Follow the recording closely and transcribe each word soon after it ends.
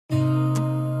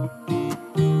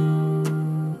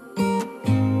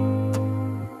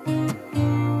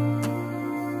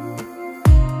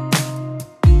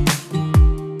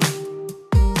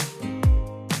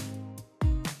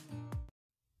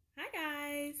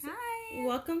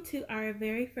welcome to our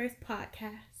very first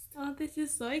podcast. Oh, this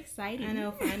is so exciting. I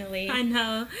know, finally. I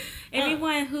know.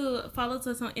 Everyone who follows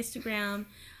us on Instagram,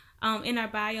 in our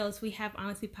bios, we have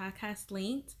Honestly Podcast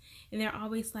linked. And they're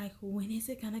always like, when is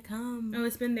it going to come? Oh,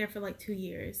 it's been there for like 2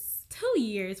 years. 2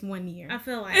 years, 1 year. I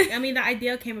feel like. I mean, the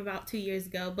idea came about 2 years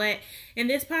ago. But in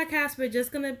this podcast,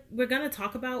 we're gonna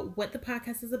talk about what the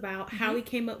podcast is about, how we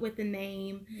came up with the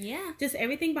name. Yeah. Just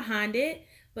everything behind it.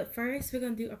 But first, we're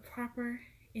going to do a proper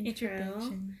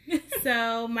intro.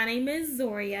 So, my name is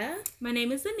Zoria. My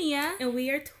name is Ania. And we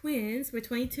are twins. We're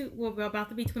 22. Well, we're about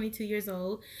to be 22 years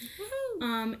old.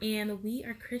 Woo-hoo. And we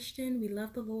are Christian. We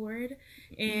love the Lord.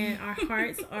 And our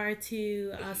hearts are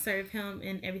to serve Him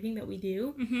in everything that we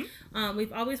do.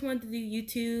 We've always wanted to do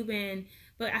YouTube,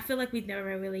 but I feel like we've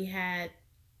never really had,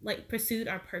 pursued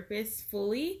our purpose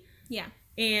fully. Yeah.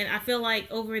 And I feel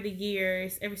like over the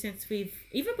years, ever since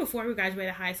even before we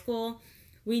graduated high school,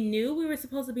 we knew we were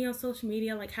supposed to be on social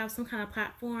media, have some kind of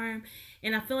platform.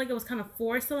 And I feel like it was kind of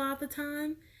forced a lot of the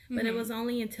time. But it was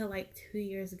only until 2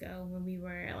 years ago when we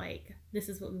were this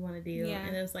is what we want to do. Yeah.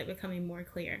 And it was becoming more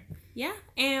clear. Yeah.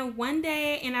 And one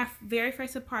day in our very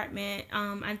first apartment,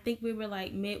 I think we were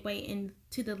midway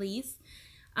into the lease.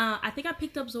 I think I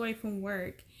picked up Zoe from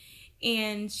work.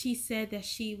 And she said that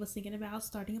she was thinking about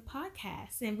starting a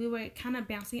podcast. And we were kind of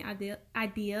bouncing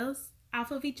ideas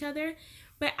off of each other.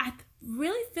 But I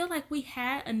really feel like we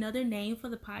had another name for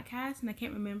the podcast, and I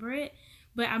can't remember it.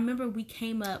 But I remember we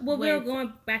came up we were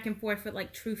going back and forth with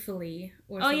Truthfully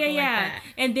or something like that.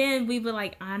 And then we were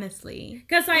Honestly.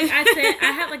 Because I said,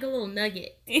 I had a little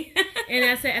nugget. And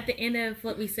I said at the end of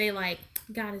what we say,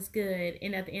 God is good.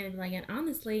 And at the end of and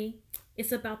honestly,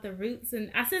 it's about the roots.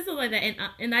 And I said something like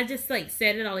that. And I just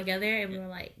said it all together. And we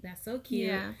were that's so cute.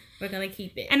 Yeah. We're going to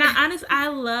keep it. And I'm going to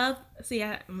say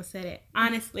it.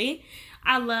 Honestly,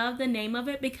 I love the name of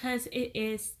it because it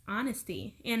is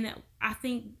honesty. And I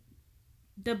think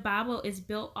the Bible is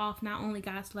built off not only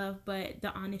God's love, but the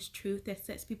honest truth that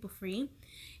sets people free.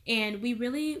 And we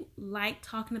really like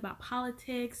talking about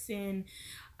politics and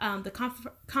the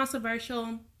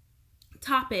controversial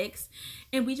topics,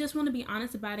 and we just want to be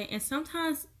honest about it. And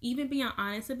sometimes even being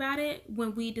honest about it,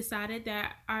 when we decided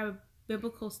that our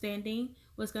biblical standing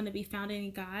was going to be founded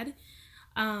in God,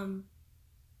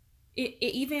 it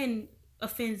even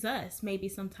offends us maybe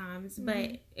sometimes.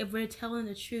 But if we're telling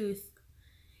the truth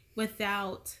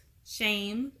without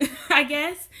shame, I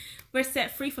guess, we're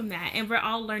set free from that, and we're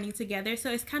all learning together.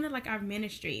 So it's kind of like our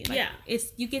ministry.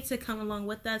 It's you get to come along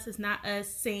with us. It's not us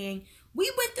saying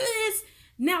we went through this,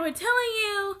 now we're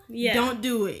telling you don't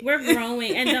do it. We're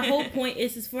growing. And the whole point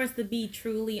is for us to be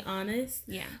truly honest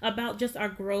about just our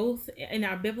growth and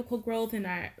our biblical growth and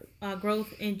our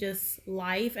growth in just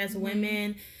life as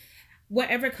women.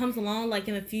 Whatever comes along,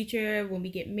 in the future when we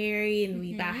get married and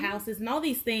we buy houses and all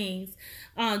these things,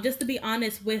 just to be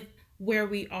honest with where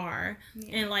we are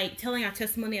and telling our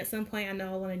testimony at some point. I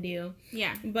know I want to do.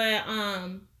 Yeah. But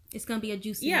it's gonna be a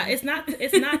juicy. Yeah, one.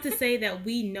 It's not to say that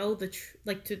we know the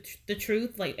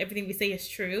truth, everything we say is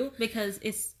true, because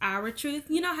it's our truth.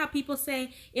 You know how people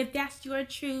say, if that's your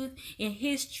truth and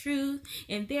his truth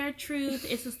and their truth,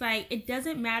 it's just it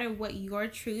doesn't matter what your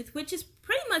truth, which is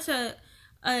pretty much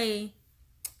a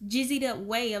jizzied up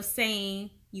way of saying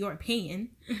your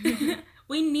opinion.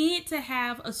 We need to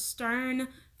have a stern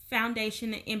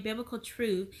foundation in biblical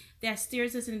truth that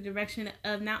steers us in the direction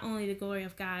of not only the glory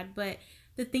of God, but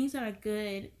the things that are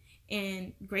good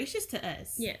and gracious to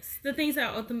us. Yes, the things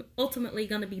that are ultimately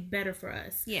going to be better for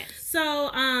us. Yes. So,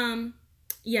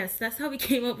 yes, that's how we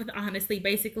came up with Honestly,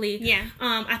 basically. Yeah.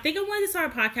 I think I wanted to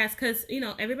start a podcast because,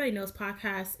 everybody knows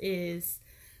podcast is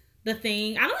the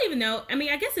thing. I don't even know. I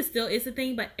mean, I guess it still is a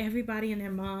thing, but everybody and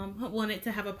their mom wanted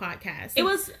to have a podcast.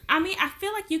 I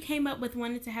feel like you came up with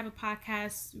wanting to have a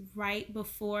podcast right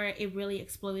before it really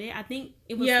exploded. I think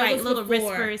it was little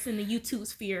whispers in the YouTube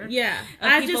sphere. Yeah.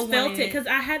 I just felt it because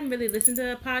I hadn't really listened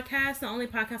to a podcast. The only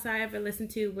podcast I ever listened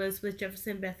to was with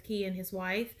Jefferson Bethke and his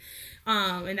wife.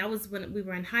 And that was when we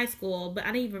were in high school, but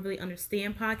I didn't even really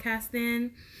understand podcasts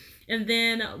then. And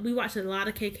then we watched a lot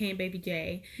of KK and Baby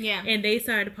J. Yeah. And they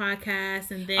started a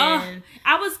podcast. And then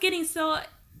I was getting so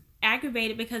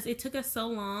aggravated because it took us so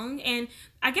long. And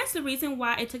I guess the reason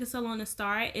why it took us so long to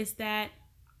start is that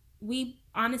we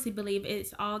honestly believe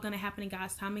it's all going to happen in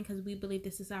God's timing, because we believe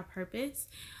this is our purpose.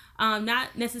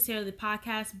 Not necessarily the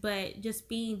podcast, but just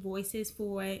being voices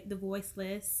for the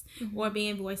voiceless or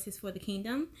being voices for the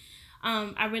kingdom.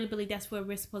 I really believe that's where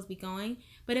we're supposed to be going.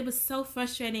 But it was so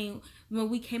frustrating when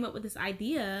we came up with this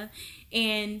idea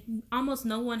and almost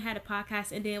no one had a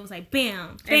podcast, and then it was like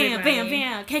bam, bam, everybody. Bam,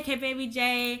 bam. KK Baby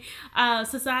J,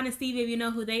 Sasan and Steve, if you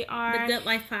know who they are. The Good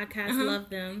Life Podcast, love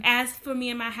them. As for me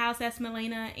in my house, that's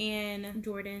Melena and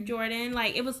Jordan.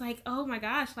 Like, it was like, oh my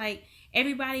gosh, like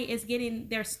everybody is getting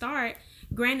their start.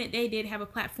 Granted, they did have a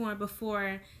platform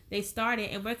before they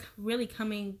started, and we're really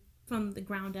coming from the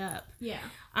ground up. Yeah.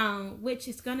 Which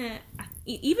is gonna,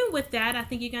 even with that, I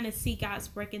think you're gonna see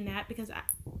God's work in that,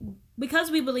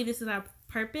 because we believe this is our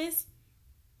purpose.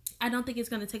 I don't think it's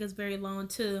gonna take us very long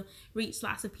to reach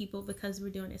lots of people, because we're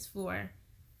doing this for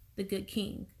the good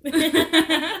King. So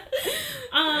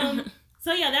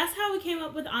yeah, that's how we came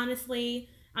up with Honestly.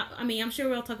 I mean, I'm sure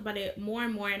we'll talk about it more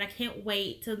and more, and I can't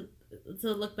wait to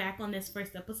look back on this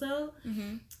first episode,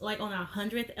 like on our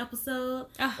 100th episode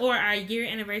or our year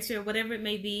anniversary or whatever it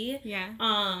may be. Yeah.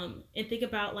 And think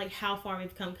about like how far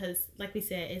we've come, because like we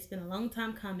said, it's been a long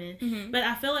time coming. But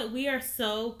I feel like we are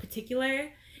so particular,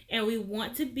 and we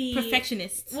want to be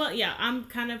perfectionists. Well, yeah, I'm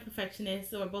kind of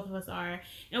perfectionist, or both of us are,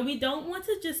 and we don't want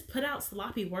to just put out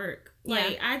sloppy work.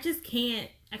 Like, I just can't.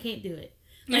 I can't do it.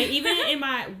 Like, even in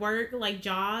my work, like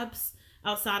jobs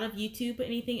outside of YouTube or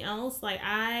anything else, like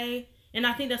I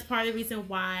think that's part of the reason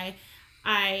why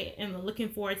I am looking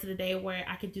forward to the day where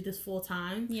I could do this full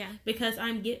time. Yeah. Because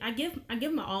I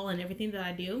give my all in everything that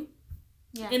I do.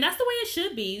 Yeah. And that's the way it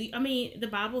should be. I mean, the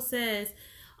Bible says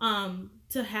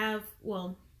to have,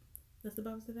 well, does the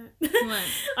Bible say that? What?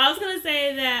 I was gonna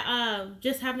say that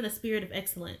just having a spirit of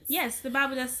excellence. Yes, the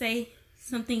Bible does say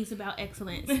some things about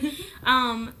excellence.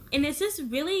 And it's just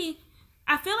really,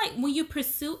 I feel like when you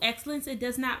pursue excellence, it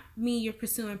does not mean you're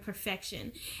pursuing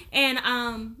perfection. And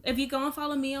if you go and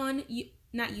follow me on,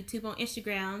 not YouTube, on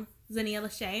Instagram,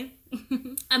 Zaniela Shea,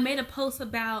 I made a post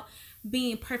about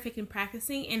being perfect in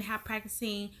practicing, and how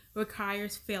practicing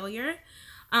requires failure.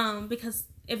 Because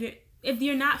if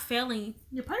you're not failing,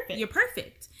 you're perfect. You're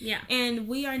perfect. Yeah. And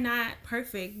we are not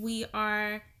perfect. We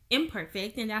are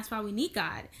imperfect, and that's why we need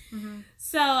God.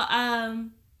 So,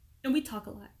 and we talk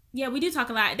a lot. Yeah, we do talk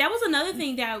a lot. That was another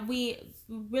thing that we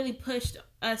really pushed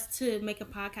us to make a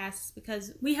podcast,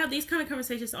 because we have these kind of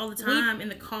conversations all the time in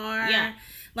the car. Yeah.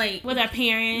 Like with our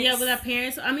parents. Yeah, with our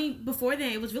parents. I mean, before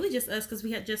then, it was really just us, because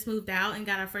we had just moved out and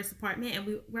got our first apartment,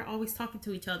 and we're always talking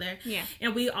to each other. Yeah.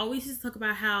 And we always just talk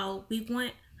about how we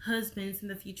want husbands in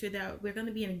the future that we're going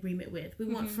to be in agreement with. We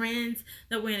want friends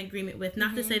that we're in agreement with.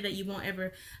 Not to say that you won't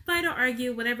ever fight or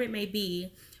argue, whatever it may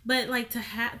be, but like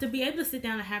to be able to sit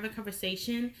down and have a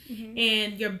conversation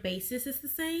and your basis is the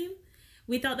same.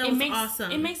 We thought that was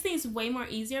awesome. It makes things way more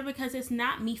easier, because it's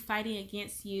not me fighting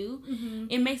against you.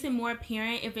 It makes it more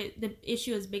apparent if the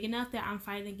issue is big enough that I'm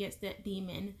fighting against that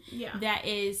demon that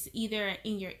is either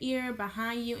in your ear,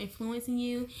 behind you, influencing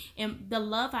you. And the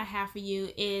love I have for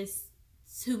you is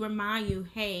to remind you,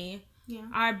 hey,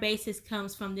 our basis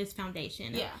comes from this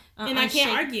foundation. Yeah. And I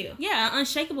can't argue. Yeah, an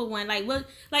unshakable one. Like, what?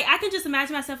 Like, I can just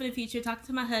imagine myself in the future talking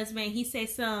to my husband. He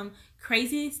says some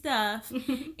crazy stuff,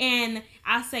 and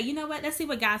I'll say, you know what? Let's see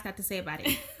what God's got to say about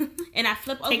it. And I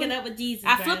flip open. Take it up with Jesus.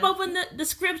 I flip open the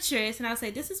scriptures, and I'll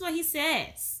say, this is what he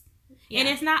says. Yeah. And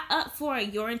it's not up for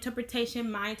your interpretation,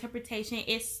 my interpretation.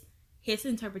 It's his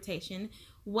interpretation,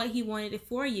 what he wanted it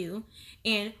for you,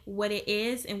 and what it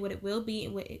is, and what it will be,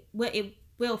 and what it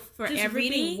will forever just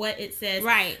reading be. What it says,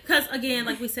 right? Because again,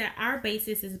 like we said, our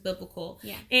basis is biblical.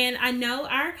 Yeah. And I know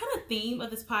our kind of theme of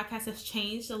this podcast has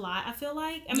changed a lot. I feel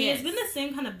like, I mean, it's been the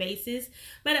same kind of basis,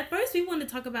 but at first we wanted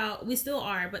to talk about, we still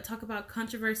are, but talk about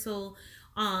controversial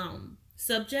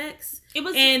subjects.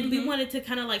 We wanted to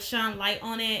kind of like shine light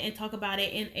on it and talk about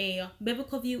it in a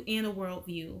biblical view and a world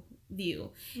view.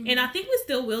 And I think we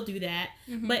still will do that,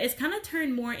 but it's kind of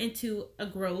turned more into a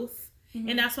growth,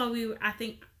 and that's why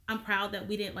I'm proud that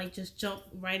we didn't like just jump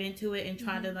right into it and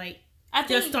try to like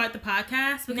just start the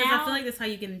podcast, because I feel like that's how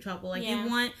you get in trouble. Like you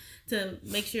want to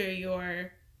make sure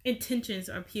your intentions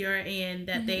are pure and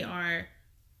that they are,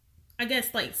 I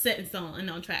guess, like set in stone and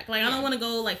on track. Like I don't want to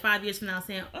go like 5 years from now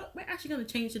saying, oh, we're actually going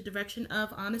to change the direction of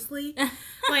Honestly.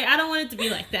 Like I don't want it to be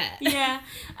like that. Yeah.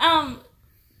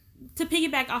 To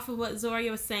piggyback off of what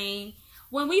Zoria was saying,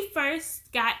 when we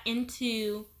first got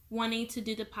into wanting to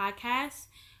do the podcast,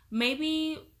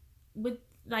 maybe with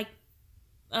like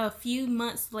a few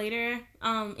months later,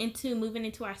 into moving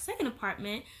into our second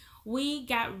apartment, we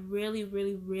got really,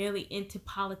 really, really into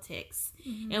politics.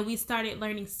 And we started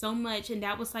learning so much, and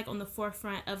that was like on the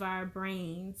forefront of our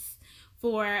brains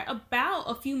for about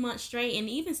a few months straight, and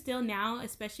even still now,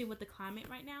 especially with the climate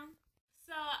right now.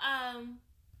 So,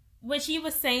 when she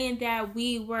was saying that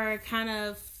we were kind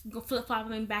of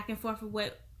flip-flopping back and forth with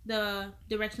what the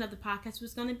direction of the podcast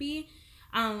was going to be,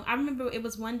 I remember it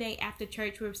was one day after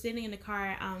church, we were sitting in the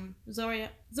car. Zori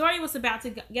was about to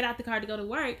get out the car to go to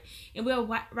work, and we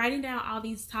were writing down all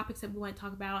these topics that we want to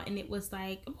talk about, and it was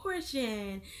like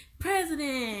abortion,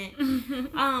 president,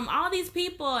 all these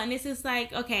people, and it's just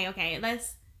like, okay,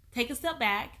 let's take a step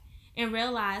back and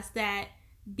realize that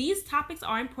these topics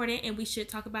are important, and we should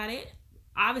talk about it,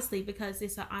 obviously, because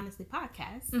it's an Honestly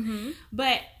podcast. Mm-hmm.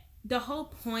 But the whole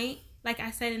point, like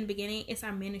I said in the beginning, it's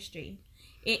our ministry.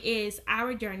 It is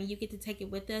our journey. You get to take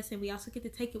it with us, and we also get to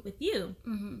take it with you.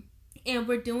 Mm-hmm. And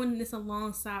we're doing this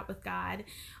alongside with God,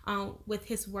 with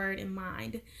His Word in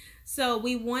mind. So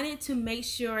we wanted to make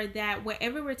sure that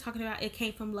whatever we're talking about, it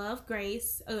came from love,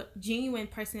 grace, a genuine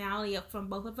personality from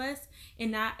both of us,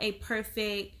 and not a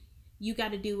perfect, you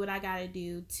got to do what I got to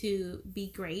do to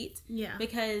be great. Yeah.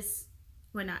 Because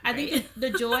we're not great. I think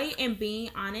the joy in being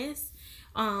honest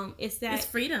is that it's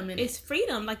freedom. It's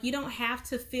freedom. Like, you don't have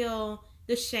to feel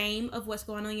the shame of what's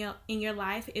going on in your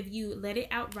life if you let it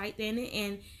out right then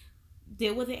and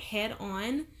deal with it head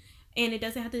on, and it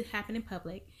doesn't have to happen in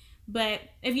public. But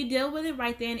if you deal with it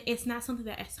right then, it's not something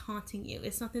that is haunting you.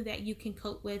 It's something that you can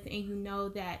cope with, and you know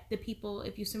that the people,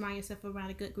 if you surround yourself around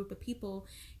a good group of people,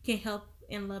 can help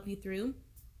and love you through.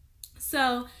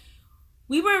 So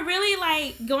we were really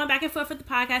like going back and forth with the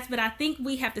podcast, but I think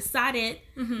we have decided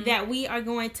that we are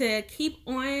going to keep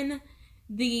on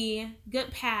the good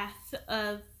path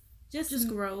of just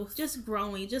growth, just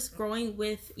growing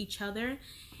with each other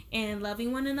and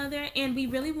loving one another. And we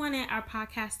really wanted our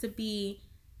podcast to be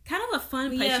kind of a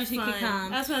fun place you can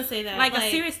come. I was going to say that. Like a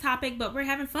serious topic, but we're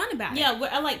having fun about it. Yeah,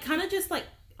 we're like kind of just like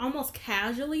almost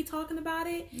casually talking about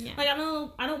it. Yeah. Like I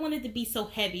don't want it to be so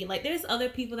heavy. Like there's other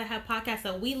people that have podcasts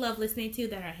that we love listening to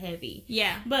that are heavy.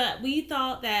 Yeah. But we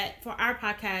thought that for our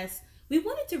podcast, we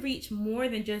wanted to reach more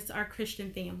than just our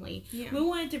Christian family. Yeah. We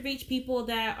wanted to reach people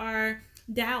that are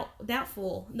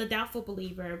doubtful, the doubtful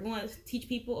believer. We wanted to teach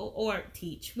people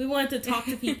We wanted to talk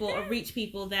to people or reach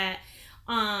people that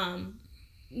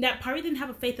that probably didn't have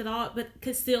a faith at all, but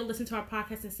could still listen to our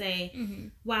podcast and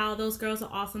say, wow, those girls are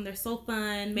awesome. They're so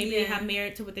fun. Maybe they have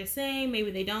merit to what they're saying.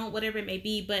 Maybe they don't, whatever it may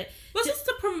be. But just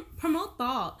to promote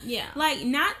thought. Yeah. Like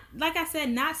I said,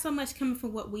 not so much coming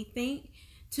from what we think,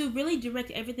 to really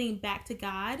direct everything back to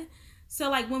God. So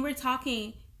like when we're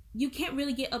talking, you can't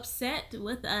really get upset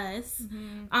with us.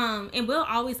 And we'll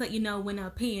always let you know when an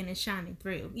opinion is shining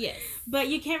through. Yes. But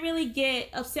you can't really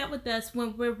get upset with us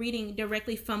when we're reading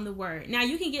directly from the Word. Now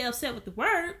you can get upset with the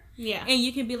Word. Yeah. And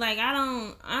you can be like,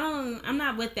 I'm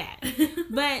not with that.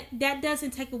 But that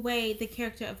doesn't take away the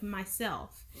character of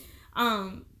myself.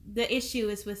 The issue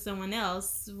is with someone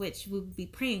else, which we'll be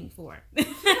praying for. Oh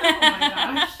my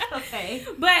gosh. Okay.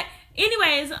 But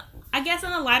anyways, I guess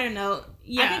on a lighter note,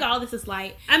 I think all this is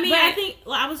light. I mean, I think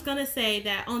I was going to say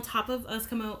that on top of us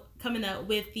coming up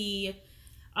with the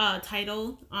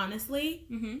title, Honestly,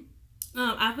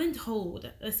 I've been told,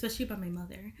 especially by my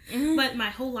mother, but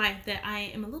my whole life, that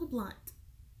I am a little blunt.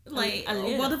 Like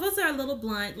both of us are a little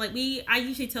blunt. Like I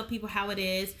usually tell people how it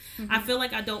is. I feel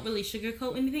like I don't really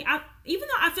sugarcoat anything. Even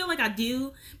though I feel like I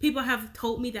do, people have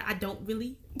told me that I don't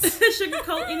really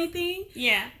sugarcoat anything.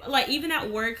 Yeah. Like even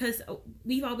at work, because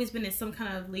we've always been in some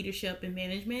kind of leadership and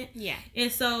management. Yeah.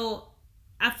 And so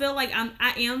I feel like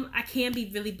I can be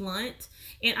really blunt.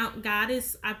 And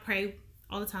I pray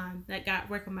all the time that God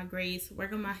work on my grace,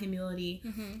 work on my humility.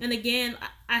 And again,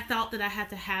 I thought that I had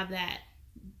to have that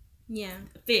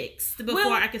fixed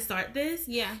before I could start this.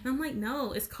 Yeah. And I'm like,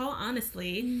 no, it's called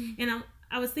Honestly. And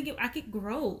I was thinking I could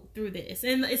grow through this.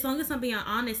 And as long as I'm being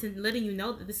honest and letting you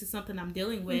know that this is something I'm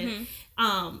dealing with,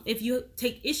 if you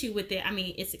take issue with it, I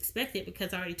mean, it's expected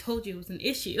because I already told you it was an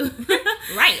issue.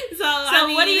 Right. So I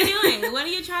mean, what are you doing? What are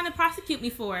you trying to prosecute me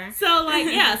for? So like,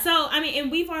 yeah. So, I mean,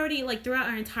 and we've already, like, throughout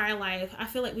our entire life, I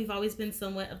feel like we've always been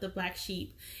somewhat of the black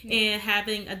sheep and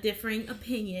having a differing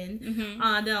opinion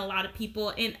than a lot of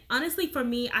people. And honestly, for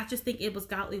me, I just think it was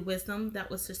godly wisdom that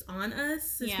was just on us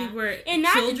since we were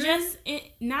children.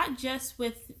 Not just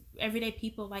with everyday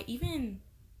people, like even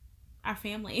our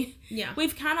family. Yeah.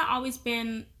 We've kind of always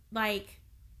been like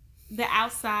the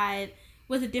outside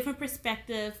with a different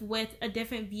perspective, with a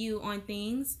different view on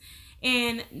things.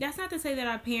 And that's not to say that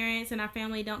our parents and our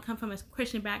family don't come from a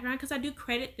Christian background, because I do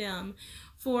credit them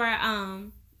for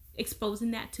exposing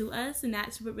that to us, and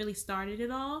that's what really started it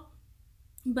all.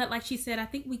 But like she said, I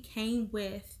think we came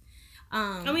with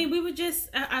I mean, we were just,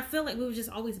 I feel like we were just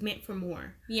always meant for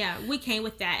more. Yeah, we came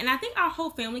with that. And I think our whole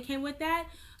family came with that.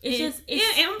 And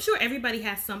I'm sure everybody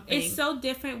has something. It's so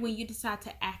different when you decide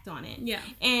to act on it. Yeah.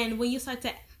 And when you start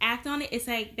to act on it, it's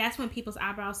like, that's when people's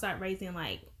eyebrows start raising,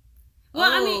 like, well,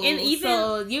 I mean, and even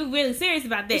so you're really serious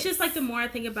about this. It's just like the more I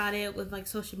think about it with like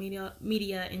social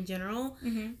media in general,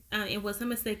 it wasn't a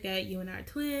mistake that you and I are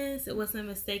twins. It wasn't a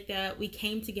mistake that we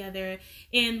came together,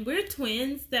 and we're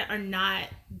twins that are not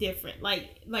different,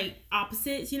 like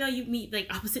opposites. You know, you meet like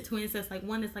opposite twins that's like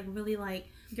one is like really like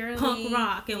girly, punk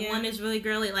rock, and one is really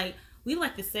girly. Like we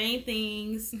like the same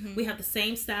things. We have the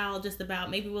same style, just about,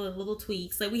 maybe with little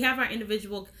tweaks. Like we have our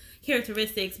individual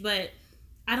characteristics, but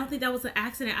I don't think that was an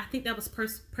accident. I think that was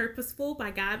purposeful by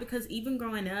God, because even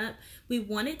growing up, we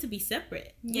wanted to be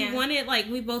separate. Yeah. We wanted, like,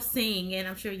 we both sing, and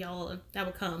I'm sure y'all,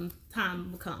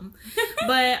 time will come.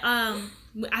 But I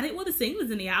didn't want to sing with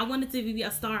Zania. I wanted to be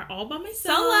a star all by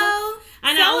myself. I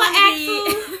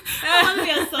want to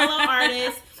be a solo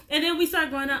artist. And then we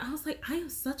started growing up. I was like, I am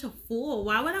such a fool.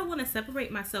 Why would I want to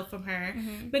separate myself from her?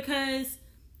 Because,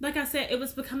 like I said, it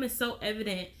was becoming so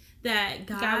evident that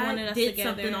God wanted us did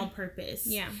something on purpose.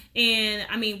 Yeah. And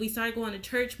I mean, we started going to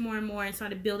church more and more and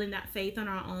started building that faith on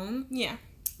our own. Yeah.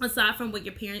 Aside from what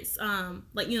your parents,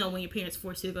 like, you know, when your parents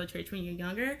force you to go to church when you're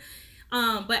younger.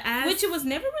 Which it was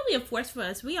never really a force for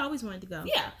us. We always wanted to go.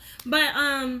 Yeah. But,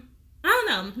 I don't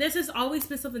know. There's just always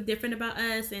been something different about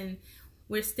us, and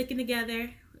we're sticking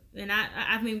together. And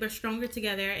I mean, we're stronger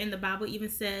together. And the Bible even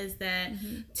says that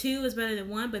 2 is better than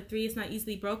 1, but 3 is not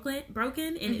easily broken.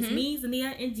 And it's me,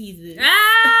 Zania, and Jesus.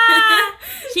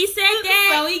 She said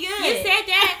that. So we good. You said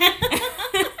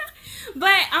that. But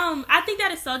I think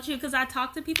that is so true, because I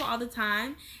talk to people all the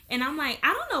time, and I'm like,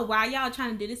 I don't know why y'all are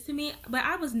trying to do this to me, but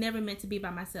I was never meant to be by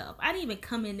myself. I didn't even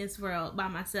come in this world by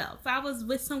myself. I was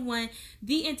with someone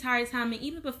the entire time, and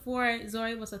even before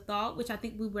Zoria was a thought, which I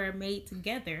think we were made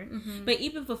together, but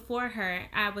even before her,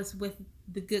 I was with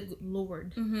the good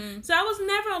Lord. So I was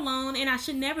never alone, and I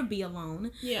should never be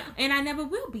alone. Yeah. And I never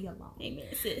will be alone. Amen,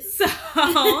 sis. So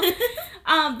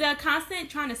the constant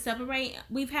trying to separate,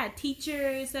 we've had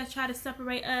teachers that try to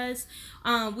separate us.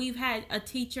 We've had a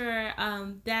teacher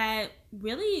that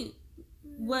really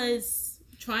was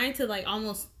trying to like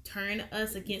almost turn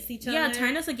us against each other. Yeah,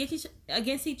 turn us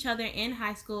against each other in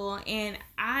high school, and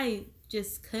I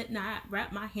just could not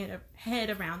wrap my head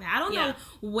around that. I don't know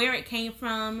where it came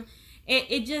from.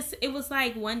 It was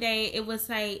like one day it was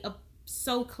like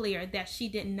so clear that she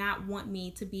did not want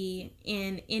me to be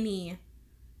in any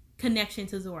connection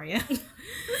to Zoria.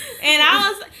 And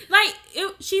I was like,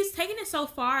 she's taken it so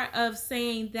far of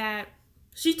saying that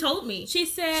she told me. She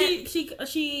said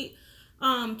she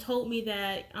told me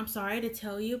that, I'm sorry to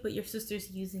tell you, but your sister's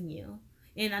using you.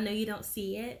 And I know you don't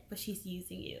see it, but she's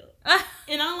using you.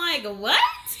 And I'm like, what?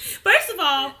 First of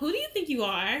all, who do you think you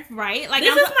are? Right? Like,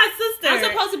 this is my sister. I'm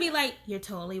supposed to be like, you're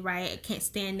totally right. I can't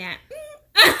stand that.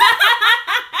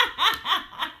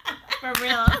 For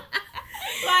real.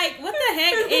 Like, what the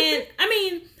heck? And, I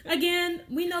mean, again,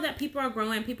 we know that people are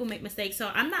growing. People make mistakes.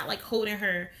 So I'm not, like, holding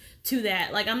her to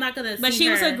that. Like, I'm not gonna But she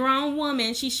was a grown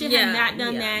woman. She should have not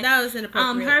done that. That was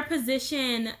inappropriate. Her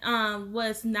position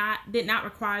did not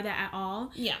require that at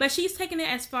all. Yeah. But she's taken it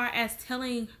as far as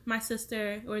telling my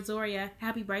sister or Zoria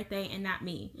happy birthday and not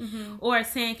me. Or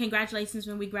saying congratulations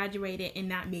when we graduated and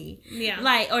not me. Yeah.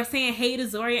 Like, or saying hey to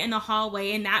Zoria in the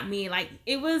hallway and not me. Like,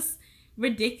 it was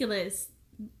ridiculous.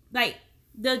 Like,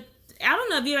 I don't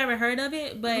know if you've ever heard of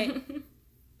it, but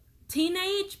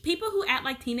people who act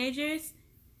like teenagers,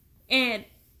 and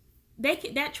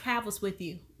that travels with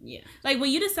you. Yeah. Like, when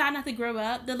you decide not to grow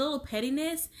up, the little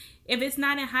pettiness, if it's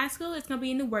not in high school, it's going to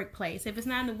be in the workplace. If it's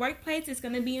not in the workplace, it's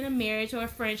going to be in a marriage or a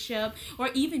friendship or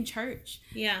even church.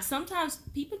 Yeah. Sometimes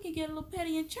people can get a little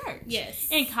petty in church. Yes.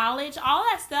 In college, all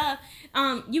that stuff.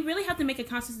 You really have to make a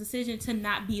conscious decision to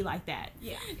not be like that.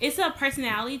 Yeah. It's a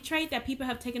personality trait that people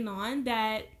have taken on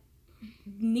that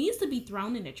needs to be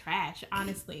thrown in the trash,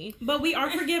 honestly. But we are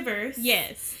forgivers.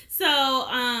 Yes. So,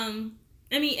 I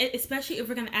mean, especially if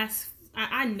we're going to ask,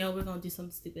 I know we're going to do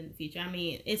something stupid in the future. I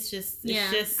mean, it's just.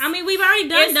 I mean, we've already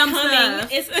done dumb stuff.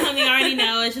 It's coming. I already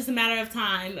know. It's just a matter of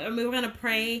time. I mean, we're going to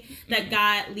pray that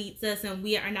God leads us and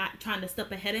we are not trying to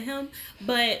step ahead of him.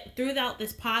 But throughout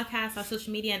this podcast, our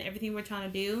social media, and everything we're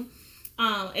trying to do,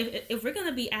 if we're going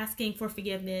to be asking for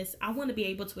forgiveness, I want to be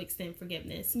able to extend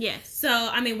forgiveness. Yes. So,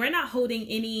 I mean, we're not holding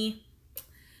any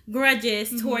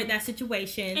grudges toward that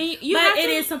situation, but it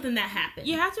is something that happened.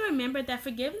 You have to remember that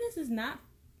forgiveness is not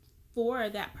for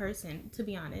that person, to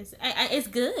be honest. It's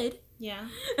good. Yeah.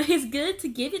 It's good to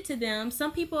give it to them.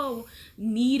 Some people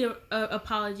need a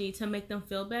apology to make them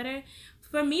feel better.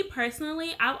 For me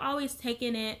personally, I've always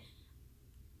taken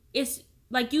it's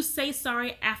like you say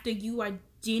sorry after you are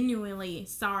genuinely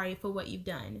sorry for what you've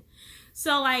done.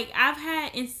 So like I've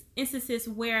had instances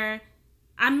where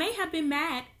I may have been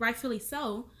mad, rightfully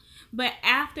so, but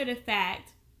after the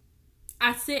fact,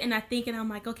 I sit and I think and I'm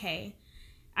like, okay,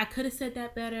 I could have said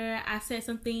that better. I said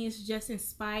some things just in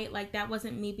spite. Like, that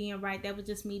wasn't me being right. That was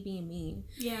just me being mean.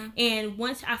 Yeah. And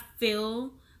once I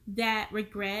feel that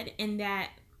regret and that,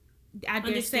 I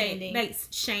dare say, like,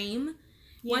 shame,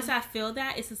 once I feel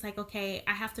that, it's just like, okay,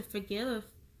 I have to forgive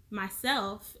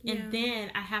myself. And then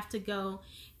I have to go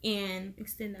and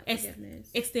extend that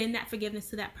forgiveness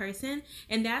to that person.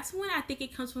 And that's when I think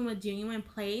it comes from a genuine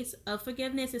place of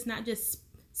forgiveness. It's not just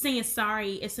saying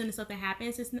sorry as soon as something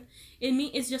happens.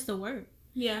 It's just a word.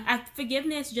 Yeah.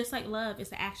 Forgiveness, just like love,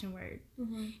 is an action word.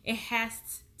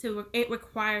 It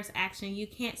requires action. You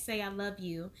can't say I love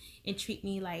you and treat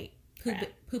me like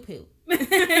poo-poo.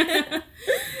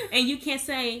 And you can't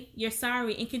say you're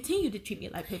sorry and continue to treat me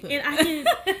like poo-poo.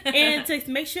 And to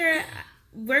make sure,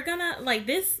 we're gonna, like,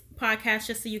 this podcast,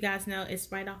 just so you guys know, is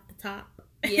right off the top.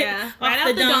 Yeah, right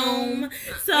off the dome.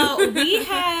 So we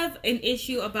have an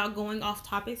issue about going off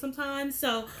topic sometimes.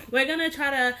 So we're gonna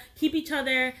try to keep each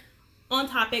other on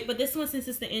topic. But this one, since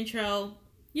it's the intro,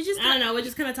 I don't know, we're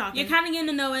just kind of talking. You're kind of getting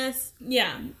to know us.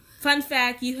 Yeah. Fun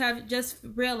fact: you have just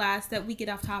realized that we get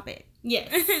off topic.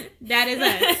 Yes, that is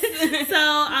us.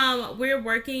 So we're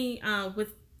working with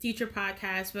future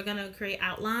podcasts. We're gonna create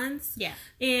outlines. Yeah.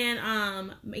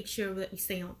 And make sure that we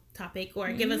stay on topic,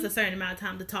 or give us a certain amount of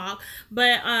time to talk.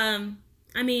 But I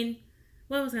mean,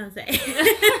 what was I gonna say? I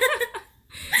think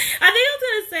I was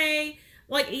gonna say,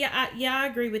 like, I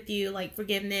agree with you. Like,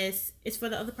 forgiveness is for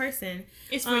the other person.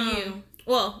 It's for you.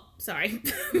 Well, sorry.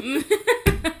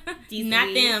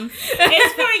 Not them.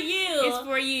 It's for you. It's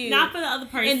for you. Not for the other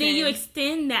person. And then you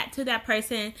extend that to that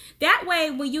person. That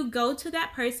way, when you go to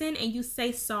that person and you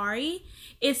say sorry,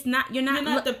 you're not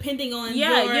depending on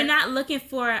you're not looking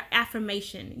for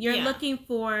affirmation. You're looking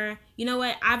for, you know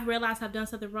what, I've realized I've done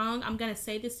something wrong. I'm going to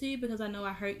say this to you because I know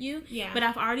I hurt you. Yeah. But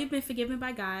I've already been forgiven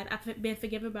by God. I've been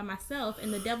forgiven by myself,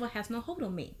 and the devil has no hold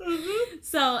on me. Mm-hmm.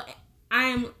 So I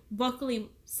am vocally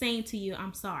saying to you,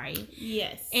 I'm sorry.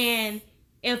 Yes. And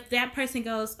if that person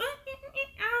goes, I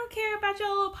don't care about your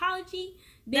little apology,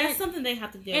 that's something they have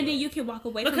to do. And then you can walk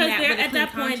away from that. Because at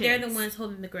that point, they're the ones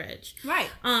holding the grudge. Right.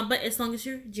 But as long as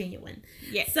you're genuine.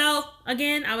 Yes. So,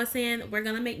 again, I was saying, we're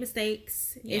going to make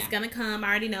mistakes. Yeah. It's going to come. I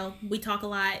already know. We talk a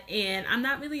lot. And I'm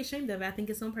not really ashamed of it. I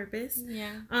think it's on purpose.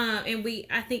 Yeah. And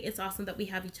I think it's awesome that we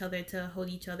have each other to hold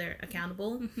each other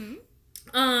accountable.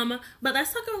 Mm-hmm. But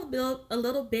let's talk a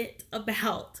little bit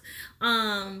about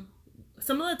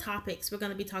some of the topics we're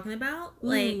going to be talking about.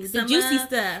 Like, the juicy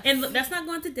stuff. And that's not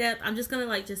going to depth. I'm just going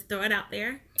to, just throw it out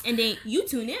there. And then you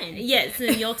tune in. Yes,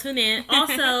 and you'll tune in.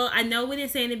 Also, I know we didn't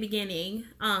say in the beginning,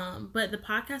 but the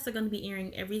podcasts are going to be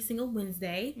airing every single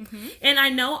Wednesday. Mm-hmm. And I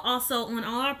know also on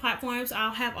all our platforms,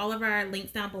 I'll have all of our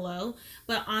links down below.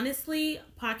 But honestly,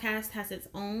 podcast has its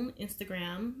own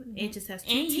Instagram. Mm-hmm. It just has 2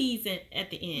 T's at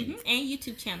the end. Mm-hmm. And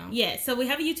YouTube channel. Yeah, so we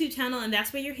have a YouTube channel, and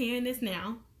that's where you're hearing this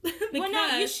now. Well,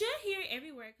 no, you should hear it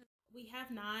everywhere. We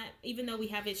have not, even though we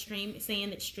have it saying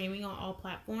it's streaming on all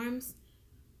platforms.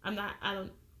 I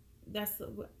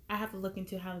have to look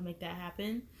into how to make that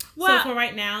happen. Well, so for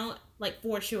right now,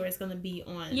 for sure, it's going to be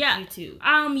on YouTube.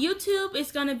 YouTube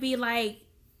is going to be I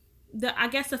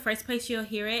guess the first place you'll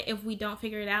hear it if we don't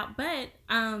figure it out. But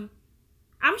I'm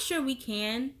sure we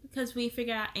can, because we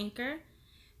figured out Anchor.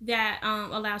 That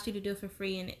allows you to do it for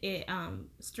free, and it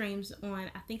streams on,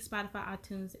 I think, Spotify,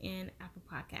 iTunes, and Apple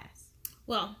Podcasts.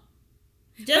 Well,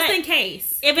 just in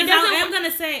case, if it doesn't, I'm gonna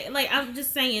say, I'm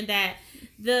just saying that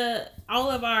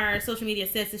all of our social media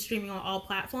says it's streaming on all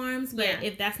platforms, but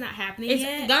if that's not happening it's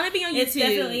gonna be on YouTube. It's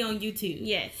definitely on YouTube.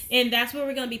 Yes, and that's where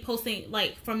we're gonna be posting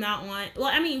from now on.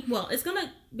 Well, it's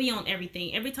gonna be on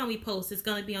everything. Every time we post, it's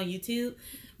gonna be on YouTube,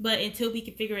 but until we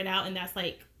can figure it out, and that's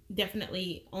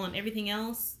definitely on everything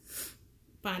else,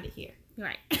 find it here.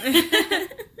 Right.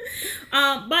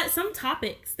 But some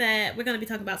topics that we're going to be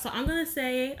talking about. So I'm going to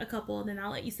say a couple, and then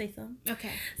I'll let you say some.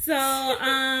 Okay. So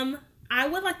I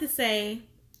would like to say,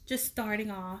 just starting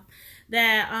off,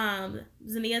 that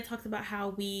Zania talked about how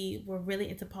we were really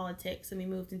into politics, and we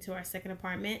moved into our second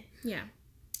apartment. Yeah.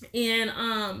 And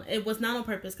it was not on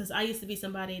purpose, because I used to be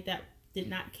somebody that did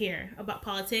not care about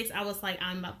politics. I was like,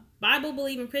 I'm a Bible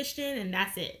believing Christian, and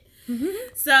that's it. Mm-hmm.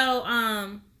 So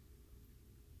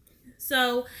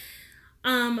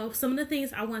some of the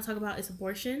things I want to talk about is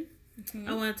abortion. Mm-hmm.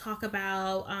 I want to talk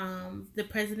about the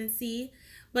presidency,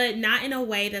 but not in a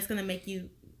way that's going to make you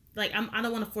I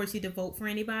don't want to force you to vote for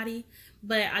anybody,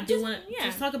 But I do want to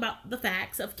just talk about the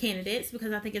facts of candidates,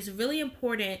 because I think it's really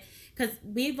important, because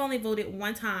we've only voted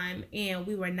one time and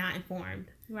we were not informed.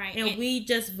 Right. And we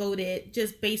just voted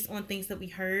just based on things that we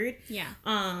heard. Yeah.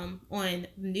 On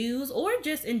news or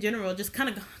just in general, just kind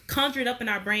of conjured up in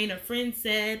our brain, a friend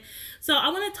said. So I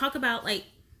want to talk about like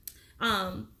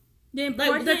the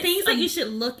things that you should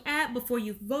look at before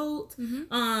you vote.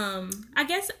 Mm-hmm. I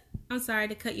guess, I'm sorry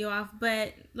to cut you off,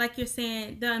 but like you're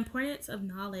saying, the importance of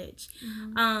knowledge.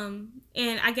 Mm-hmm.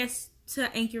 And I guess to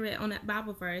anchor it on that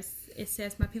Bible verse, it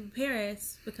says, "My people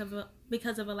perish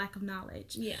because of a lack of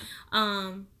knowledge." Yeah.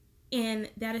 And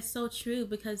that is so true,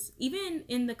 because even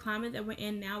in the climate that we're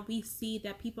in now, we see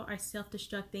that people are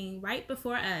self-destructing right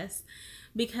before us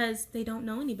because they don't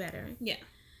know any better. Yeah.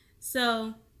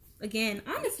 So, again,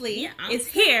 honestly, it's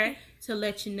here to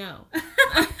let you know.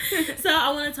 So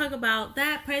I want to talk about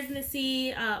that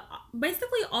presidency,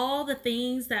 basically all the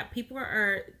things that people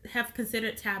have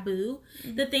considered taboo,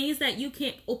 the things that you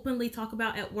can't openly talk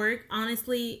about at work.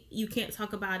 Honestly, you can't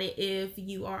talk about it if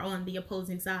you are on the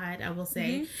opposing side, I will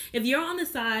say. If you're on the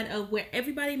side of where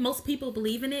most people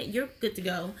believe in it, you're good to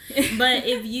go. But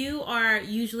if you are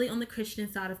usually on the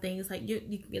Christian side of things, like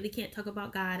you really can't talk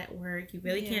about God at work. You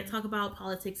really can't talk about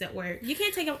politics at work. You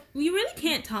really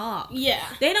can't talk. Yeah.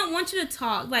 They don't want you to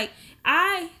talk. Like,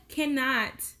 I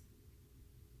cannot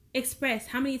express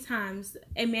how many times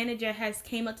a manager has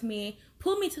came up to me,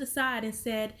 pulled me to the side and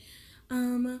said,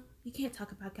 you can't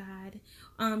talk about God.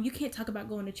 You can't talk about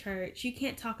going to church. You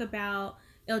can't talk about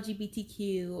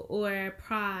LGBTQ or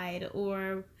pride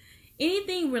or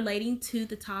anything relating to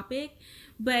the topic.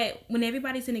 But when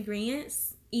everybody's in agreement,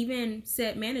 even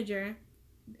said manager,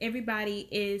 everybody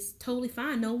is totally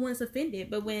fine. No one's offended.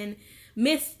 But when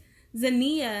Miss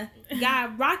Zania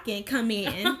got rocking come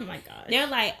in, oh my gosh, they're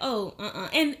like,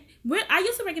 And I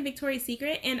used to work in Victoria's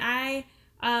Secret, and I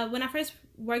when I first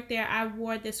worked there, I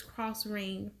wore this cross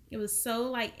ring. It was so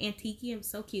like antique. It was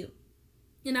so cute,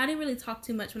 and I didn't really talk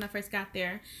too much when I first got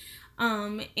there,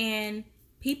 and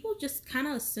people just kind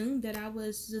of assumed that I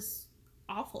was just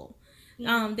awful.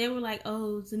 They were like,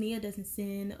 "Oh, Zania doesn't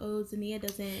sin. Oh, Zania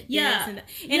doesn't." Yeah, and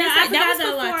that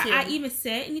was before I even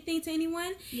said anything to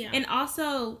anyone. Yeah, and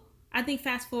also, I think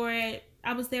fast forward,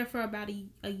 I was there for about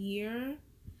a year.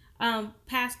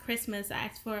 Past Christmas, I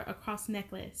asked for a cross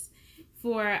necklace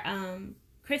for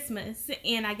Christmas,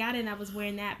 and I got it, and I was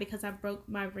wearing that because I broke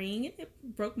my ring, and it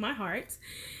broke my heart.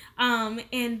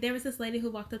 And there was this lady who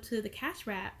walked up to the cash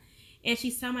wrap, and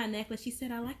she saw my necklace. She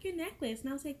said, "I like your necklace." And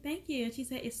I was like, "Thank you." And she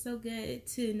said, "It's so good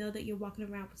to know that you're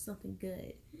walking around with something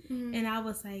good." Mm-hmm. And I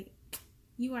was like,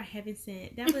 "You are heaven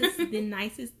sent." That was the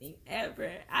nicest thing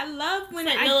ever. I love when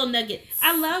little nuggets.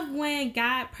 I love when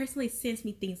God personally sends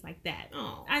me things like that.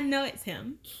 Oh, I know it's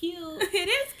Him. Cute. It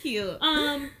is cute.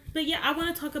 But yeah, I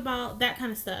want to talk about that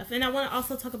kind of stuff, and I want to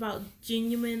also talk about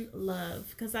genuine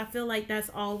love, because I feel like that's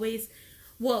always,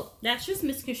 that's just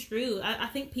misconstrued. I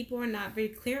think people are not very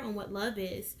clear on what love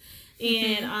is,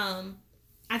 and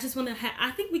I just want to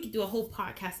I think we could do a whole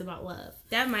podcast about love.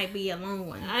 That might be a long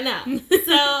one. I know.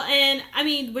 So, and I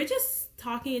mean, we're just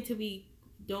talking until we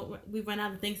run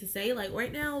out of things to say. Like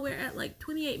right now we're at like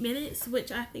 28 minutes,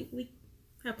 which I think we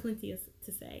have plenty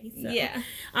to say. So, yeah.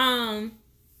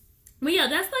 But yeah,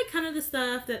 that's like kind of the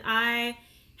stuff that I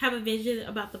have a vision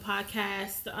about the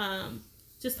podcast.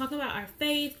 Just talking about our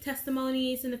faith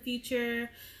testimonies in the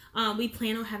future. We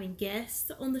plan on having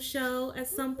guests on the show at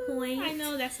some point. I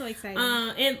know, that's so exciting.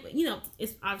 And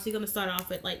it's obviously going to start off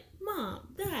with like mom,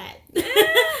 dad,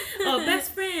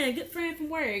 best friend, good friend from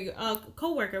work,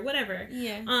 co-worker, whatever.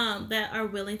 Yeah. That are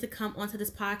willing to come onto this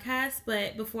podcast.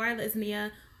 But before I let Zania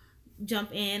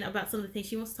jump in about some of the things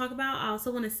she wants to talk about, I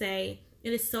also want to say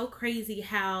it is so crazy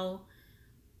how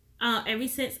ever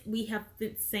since we have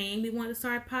been saying we want to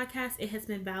start a podcast, it has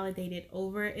been validated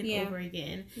over and over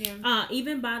again. Yeah.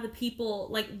 Even by the people,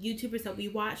 like YouTubers that we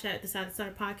watch that decided to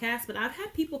start a podcast. But I've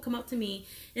had people come up to me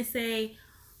and say,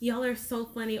 "Y'all are so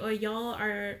funny," or "Y'all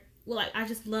are, I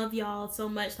just love y'all so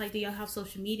much. Like, do y'all have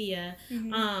social media?"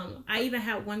 Mm-hmm. I even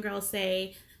had one girl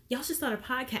say, "Y'all should start a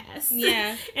podcast."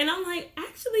 Yeah. And I'm like,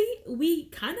 actually, we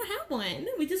kind of have one.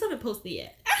 We just haven't posted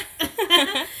yet.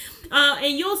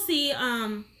 And you'll see,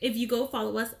 if you go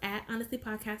follow us at Honestly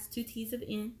Podcast, 2 T's of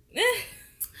N.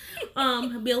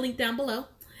 There'll be a link down below.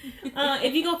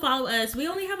 If you go follow us, we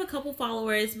only have a couple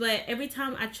followers, but every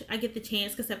time I get the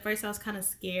chance, because at first I was kind of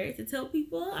scared to tell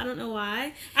people. I don't know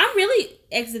why. I'm really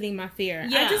exiting my fear.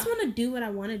 Yeah. I just want to do what I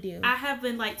want to do. I have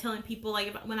been like telling people,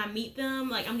 like, when I meet them,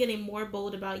 like, I'm getting more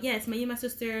bold about, yes, me and my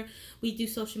sister, we do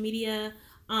social media,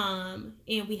 and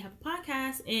we have a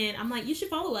podcast, and I'm like, you should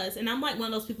follow us. And I'm like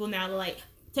one of those people now that like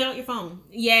take out your phone.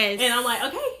 Yes. And I'm like,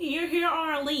 okay, here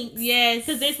are our links. Yes.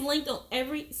 Because it's linked on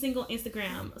every single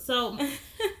Instagram. So,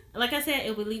 like I said,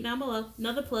 it will be linked down below.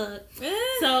 Another plug.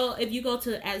 So, if you go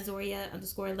to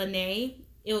 @Zoria_Lene,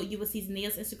 you will see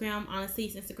Zania's Instagram,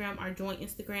 Honesty's Instagram, our joint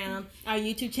Instagram, our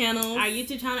YouTube channel.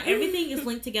 Everything is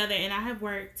linked together. And I have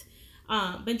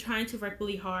been trying to work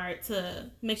really hard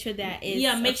to make sure that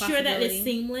it's make sure that it's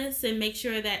seamless, and make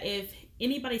sure that if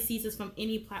anybody sees us from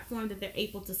any platform, that they're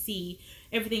able to see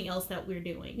everything else that we're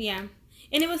doing. Yeah.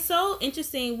 And it was so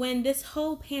interesting when this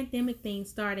whole pandemic thing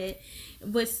started,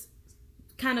 was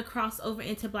kind of crossed over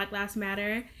into Black Lives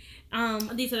Matter.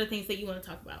 These are the things that you want to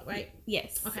talk about, right?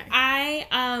 Yes. Okay.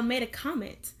 I made a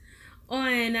comment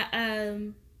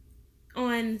on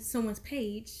someone's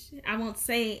page. I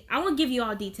won't give you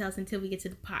all details until we get to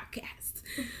the podcast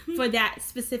for that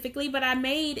specifically, but I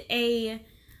made a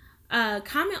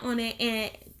comment on it,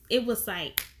 and it was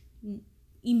like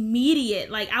immediate.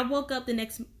 Like, I woke up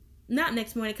not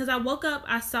next morning, because I woke up,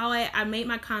 I saw it, I made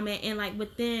my comment, and like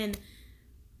within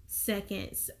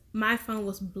seconds my phone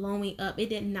was blowing up. It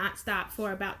did not stop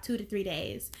for about 2 to 3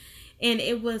 days, and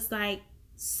it was like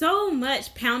so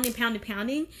much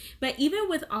pounding. But even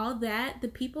with all that, the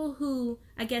people who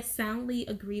I guess soundly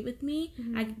agree with me,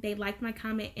 they liked my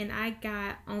comment, and I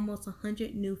got almost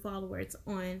 100 new followers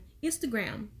on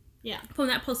Instagram. Yeah, from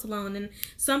that post alone. And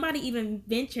somebody even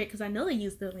ventured, because I know they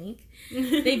used the link,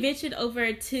 they ventured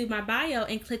over to my bio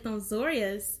and clicked on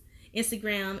Zoria's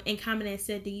Instagram and commented and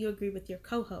said, "Do you agree with your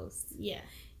co-host?" Yeah.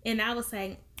 And I was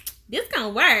like, this gonna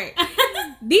work.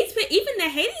 These even the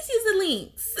haters use the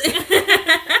links.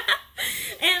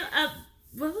 And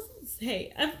what was I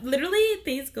say? Literally,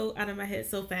 things go out of my head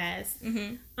so fast.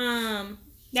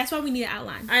 That's why we need an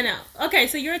outline. I know. Okay,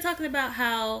 so you were talking about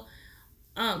how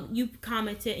you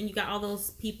commented and you got all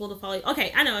those people to follow you.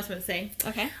 Okay, I know what I was going to say.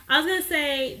 Okay. I was going to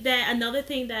say that another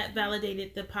thing that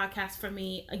validated the podcast for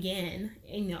me again,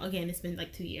 and again, it's been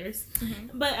like 2 years,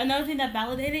 but another thing that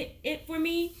validated it for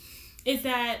me is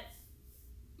that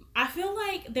I feel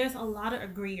like there's a lot of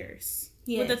agreeers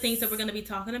with the things that we're going to be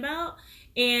talking about,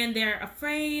 and they're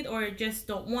afraid or just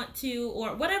don't want to,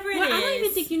 or whatever it is. I don't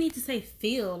even think you need to say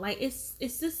feel. Like, it's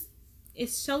just...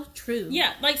 It's so true.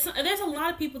 Yeah, like there's a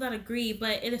lot of people that agree,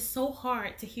 but it is so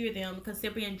hard to hear them because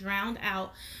they're being drowned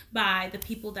out by the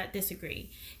people that disagree.